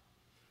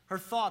 Her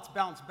thoughts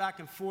bounce back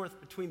and forth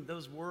between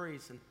those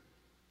worries and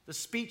the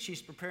speech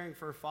she's preparing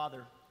for her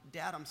father.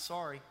 "Dad, I'm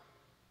sorry.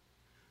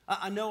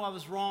 I know I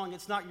was wrong.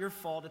 It's not your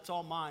fault. It's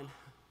all mine.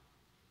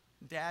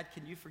 Dad,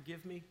 can you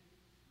forgive me?"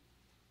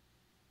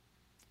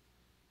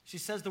 She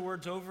says the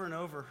words over and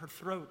over, her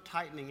throat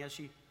tightening as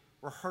she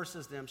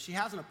rehearses them. She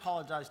hasn't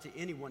apologized to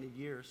anyone in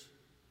years.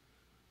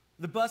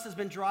 The bus has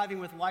been driving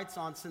with lights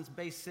on since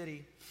Bay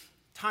City.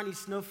 Tiny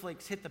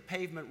snowflakes hit the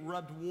pavement,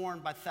 rubbed worn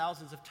by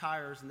thousands of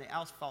tires, and the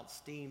asphalt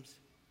steams.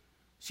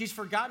 She's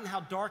forgotten how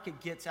dark it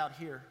gets out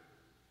here.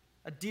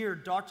 A deer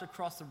darts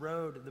across the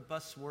road and the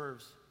bus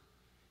swerves.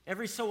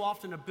 Every so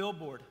often, a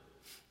billboard,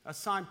 a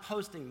sign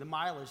posting the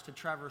mileage to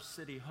Traverse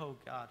City. Oh,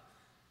 God.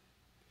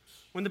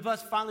 When the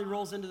bus finally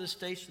rolls into the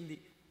station,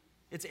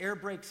 its air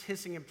brakes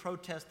hissing in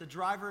protest, the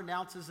driver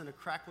announces in a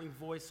crackling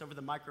voice over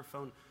the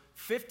microphone,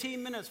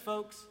 15 minutes,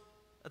 folks.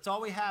 That's all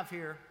we have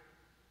here.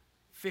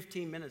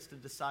 15 minutes to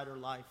decide her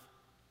life.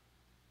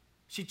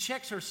 She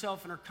checks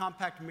herself in her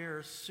compact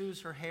mirror,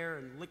 soothes her hair,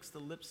 and licks the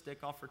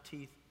lipstick off her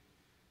teeth.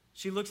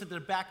 She looks at the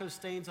tobacco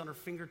stains on her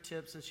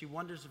fingertips, and she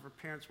wonders if her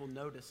parents will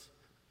notice,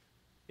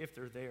 if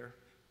they're there.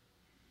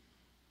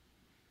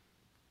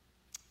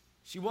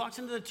 She walks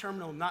into the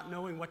terminal not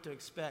knowing what to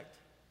expect.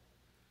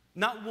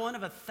 Not one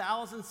of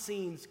 1,000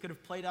 scenes could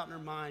have played out in her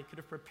mind, could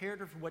have prepared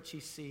her for what she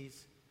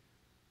sees.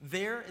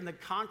 There in the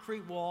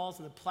concrete walls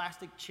and the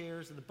plastic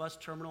chairs of the bus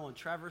terminal in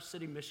Traverse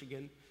City,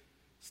 Michigan,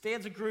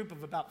 stands a group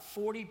of about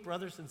 40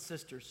 brothers and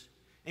sisters,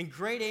 and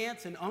great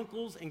aunts and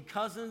uncles and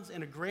cousins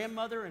and a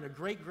grandmother and a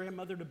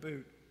great-grandmother to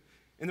boot.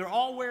 And they're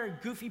all wearing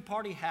goofy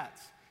party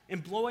hats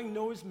and blowing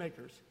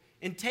noisemakers.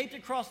 And taped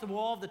across the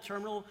wall of the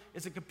terminal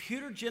is a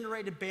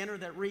computer-generated banner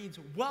that reads,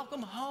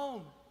 "Welcome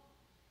home."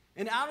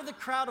 And out of the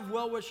crowd of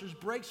well-wishers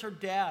breaks her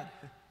dad.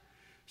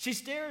 She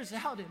stares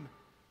out him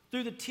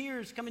through the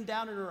tears coming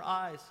down in her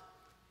eyes.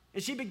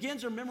 And she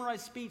begins her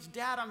memorized speech.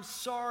 "Dad, I'm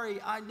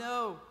sorry, I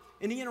know.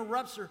 and he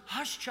interrupts her.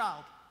 Hush,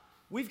 child.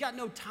 We've got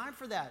no time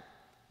for that.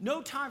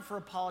 No time for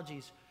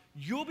apologies.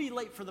 You'll be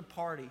late for the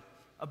party.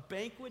 A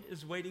banquet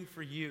is waiting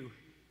for you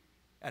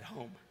at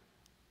home.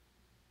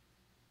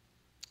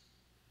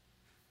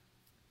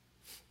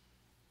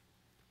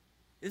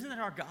 Isn't that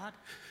our God?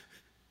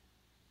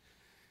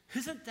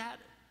 Isn't that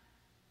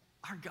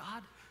our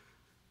God?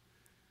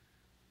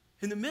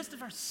 In the midst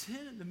of our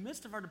sin, in the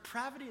midst of our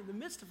depravity, in the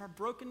midst of our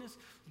brokenness,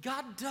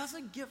 God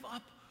doesn't give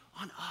up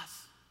on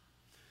us.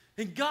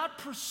 And God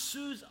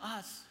pursues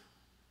us.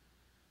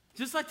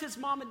 Just like this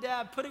mom and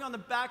dad putting on the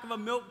back of a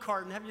milk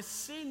carton, have you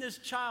seen this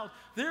child?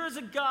 There is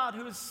a God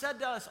who has said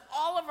to us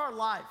all of our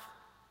life,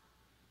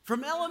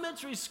 from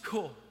elementary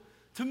school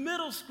to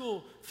middle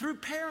school, through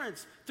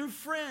parents, through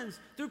friends,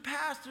 through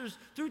pastors,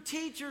 through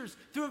teachers,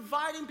 through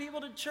inviting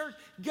people to church,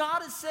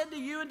 God has said to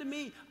you and to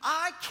me,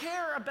 I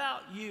care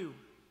about you.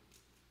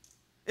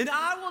 And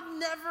I will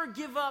never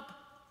give up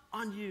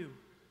on you.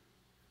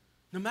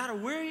 No matter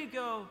where you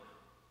go,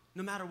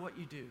 no matter what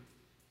you do.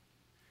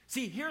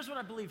 See, here's what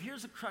I believe.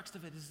 Here's the crux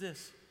of it, is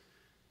this.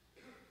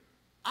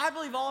 I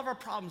believe all of our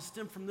problems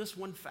stem from this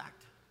one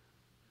fact.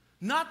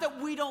 Not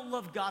that we don't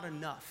love God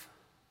enough,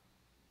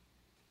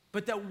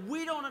 but that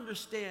we don't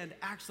understand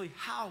actually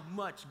how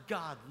much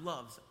God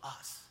loves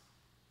us.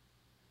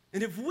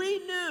 And if we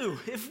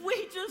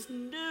just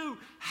knew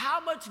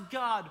how much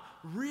God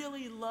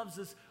really loves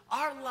us,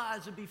 our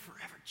lives would be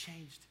forever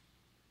changed.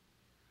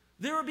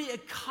 There would be a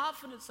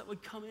confidence that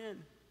would come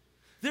in.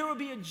 There would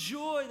be a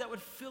joy that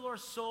would fill our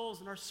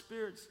souls and our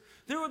spirits.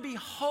 There would be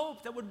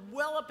hope that would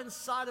well up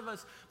inside of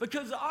us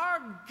because our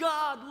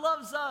God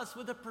loves us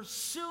with a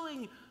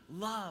pursuing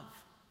love.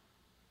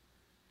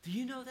 Do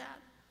you know that?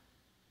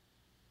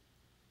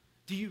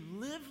 Do you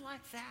live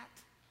like that?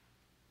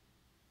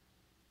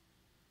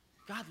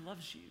 God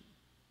loves you.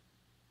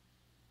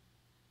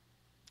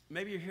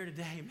 Maybe you're here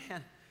today,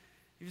 man,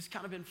 you've just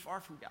kind of been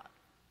far from God,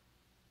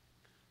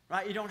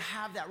 right? You don't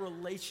have that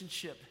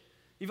relationship.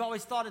 You've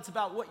always thought it's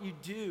about what you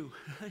do.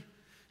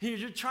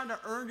 You're trying to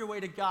earn your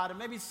way to God, and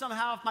maybe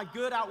somehow if my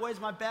good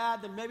outweighs my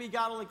bad, then maybe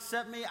God will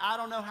accept me. I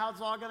don't know how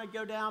it's all going to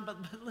go down, but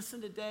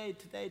listen today,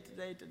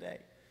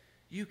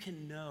 you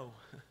can know.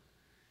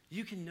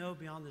 You can know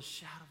beyond the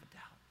shadow of a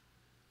doubt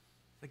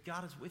that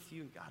God is with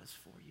you and God is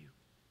for you.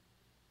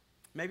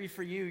 Maybe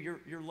for you,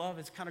 your love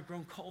has kind of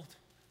grown cold.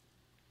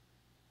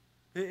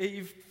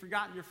 You've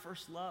forgotten your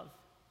first love.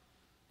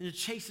 And you're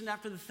chasing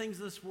after the things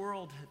of this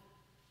world.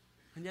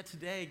 And yet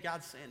today,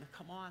 God's saying,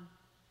 come on,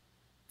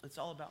 it's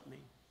all about me.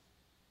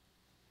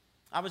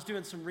 I was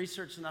doing some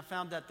research and I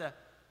found that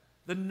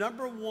the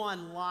number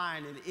one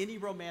line in any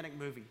romantic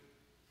movie,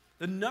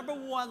 the number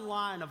one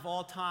line of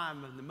all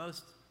time in the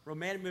most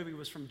romantic movie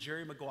was from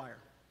Jerry Maguire.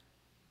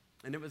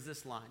 And it was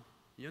this line.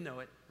 You know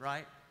it,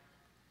 right?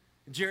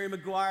 Jerry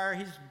Maguire,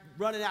 he's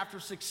running after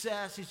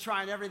success. He's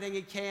trying everything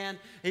he can.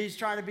 He's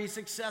trying to be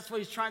successful.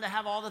 He's trying to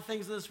have all the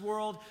things of this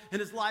world, and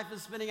his life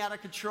is spinning out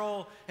of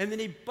control. And then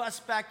he busts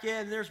back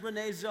in. There's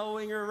Renee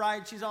Zellweger,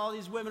 right? She's all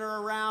these women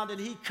are around, and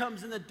he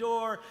comes in the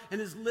door, and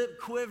his lip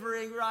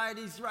quivering, right?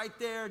 He's right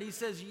there, and he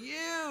says,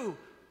 "You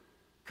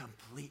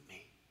complete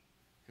me."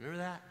 Remember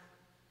that?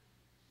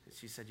 And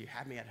she said, "You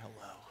had me at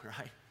hello,"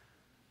 right?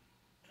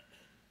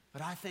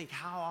 But I think,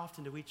 how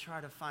often do we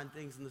try to find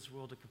things in this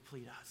world to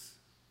complete us?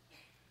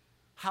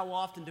 How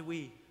often do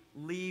we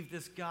leave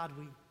this God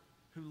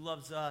who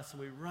loves us and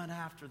we run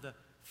after the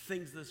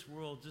things of this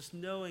world, just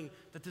knowing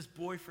that this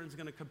boyfriend's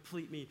going to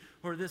complete me,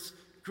 or this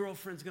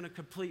girlfriend's going to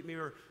complete me,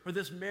 or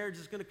this marriage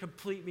is going to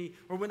complete me,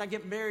 or when I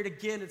get married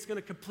again, it's going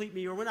to complete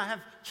me, or when I have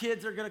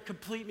kids, they're going to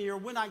complete me, or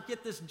when I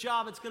get this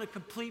job, it's going to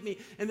complete me.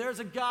 And there's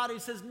a God who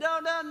says, no,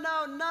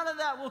 none of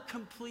that will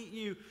complete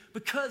you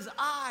because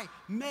I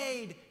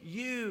made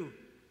you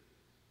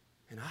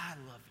and I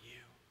love you.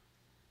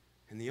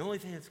 And the only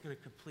thing that's going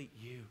to complete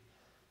you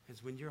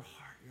is when your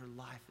heart, your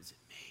life is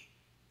in me,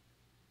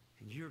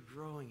 and you're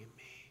growing in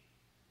me,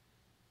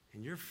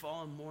 and you're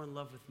falling more in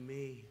love with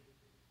me.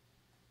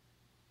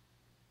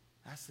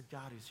 That's the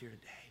God who's here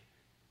today.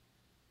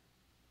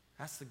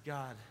 That's the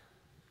God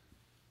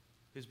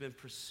who's been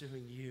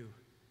pursuing you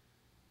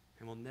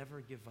and will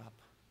never give up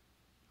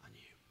on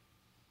you.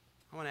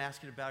 I want to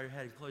ask you to bow your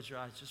head and close your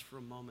eyes just for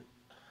a moment.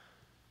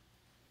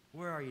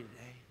 Where are you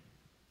today?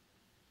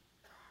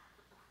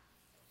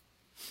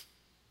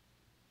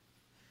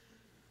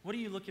 What are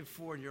you looking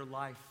for in your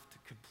life to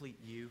complete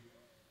you?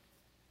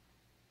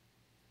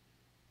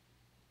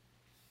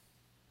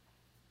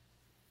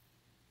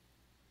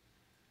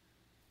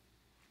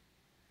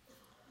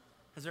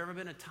 Has there ever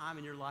been a time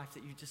in your life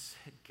that you just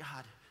said,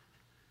 God,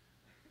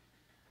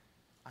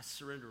 I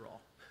surrender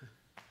all.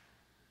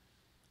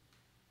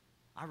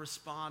 I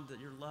respond to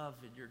your love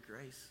and your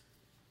grace.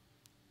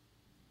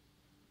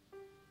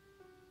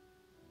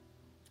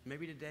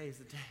 Maybe today is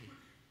the day.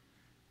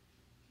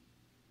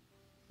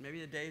 Maybe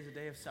the day is a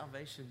day of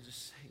salvation,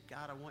 just saying,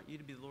 God, I want you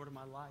to be the Lord of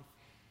my life.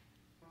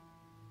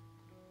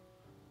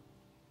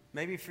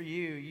 Maybe for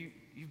you,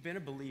 you've been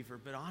a believer,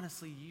 but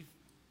honestly, you've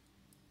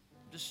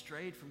just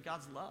strayed from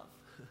God's love.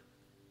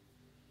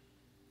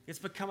 It's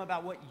become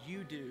about what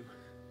you do.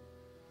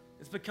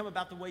 It's become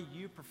about the way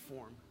you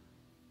perform.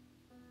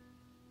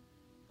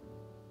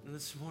 And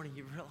this morning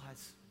you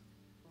realize,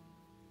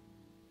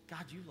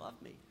 God, you love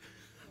me.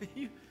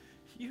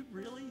 you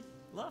really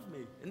love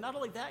me. And not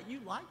only that, you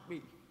like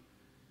me.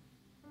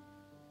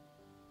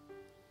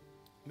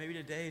 Maybe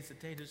today is the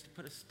day just to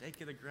put a stake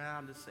in the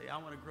ground to say, I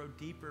want to grow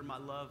deeper in my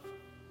love.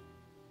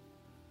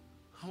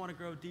 I want to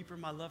grow deeper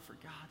in my love for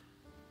God.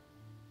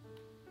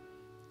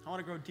 I want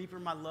to grow deeper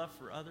in my love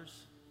for others.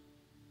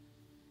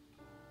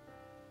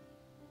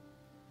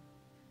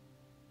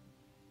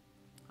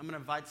 I'm going to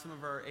invite some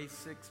of our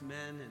A6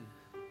 men and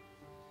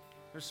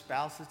their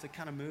spouses to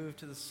kind of move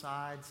to the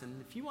sides.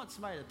 And if you want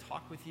somebody to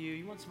talk with you,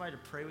 you want somebody to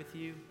pray with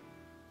you,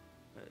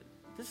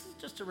 this is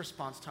just a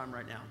response time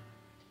right now.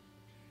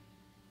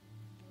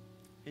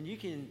 And you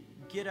can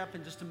get up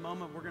in just a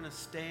moment. We're going to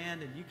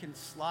stand and you can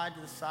slide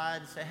to the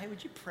side and say, hey,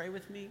 would you pray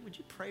with me? Would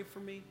you pray for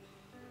me?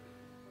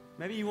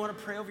 Maybe you want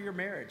to pray over your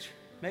marriage.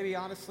 Maybe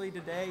honestly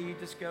today you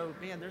just go,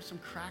 man, there's some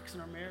cracks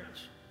in our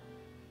marriage.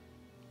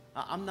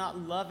 I'm not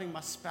loving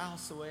my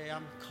spouse the way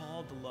I'm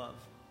called to love.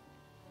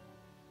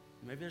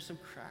 Maybe there's some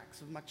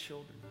cracks with my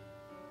children.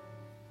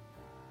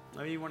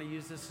 Maybe you want to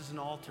use this as an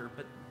altar,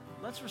 but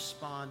let's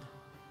respond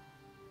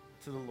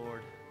to the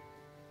Lord.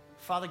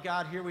 Father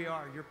God, here we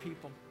are, your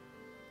people.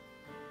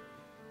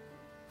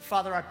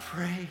 Father, I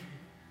pray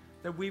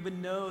that we would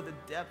know the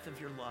depth of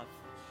your love.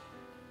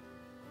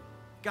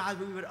 God,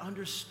 we would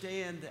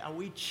understand that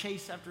we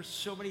chase after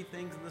so many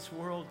things in this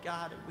world,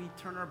 God, and we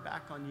turn our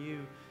back on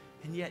you.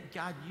 And yet,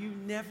 God, you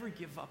never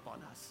give up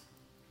on us.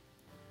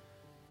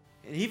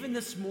 And even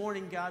this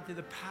morning, God, through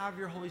the power of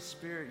your Holy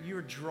Spirit, you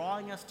are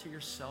drawing us to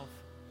yourself.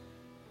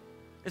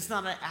 It's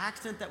not an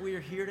accident that we are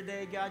here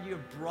today, God. You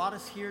have brought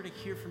us here to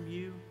hear from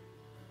you.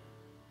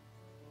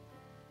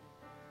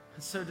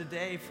 And so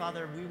today,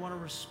 Father, we want to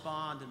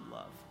respond in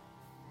love.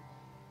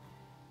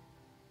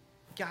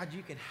 God,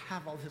 you can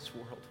have all this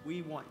world.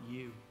 We want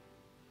you.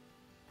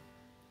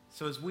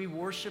 So as we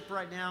worship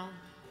right now,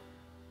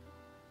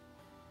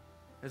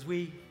 as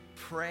we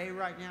pray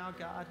right now,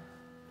 God,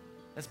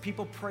 as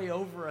people pray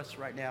over us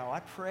right now, I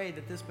pray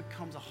that this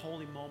becomes a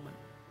holy moment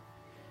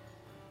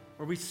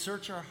where we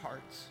search our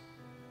hearts,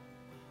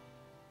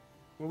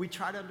 where we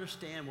try to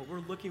understand what we're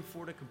looking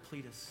for to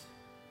complete us.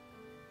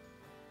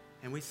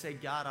 And we say,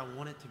 God, I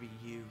want it to be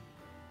you.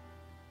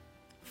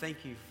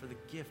 Thank you for the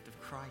gift of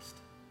Christ.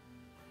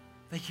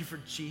 Thank you for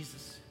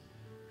Jesus,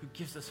 who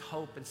gives us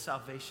hope and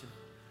salvation.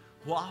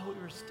 While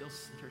we were still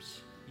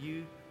sinners,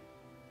 you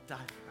died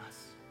for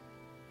us.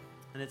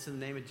 And it's in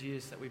the name of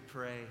Jesus that we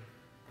pray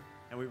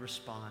and we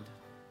respond.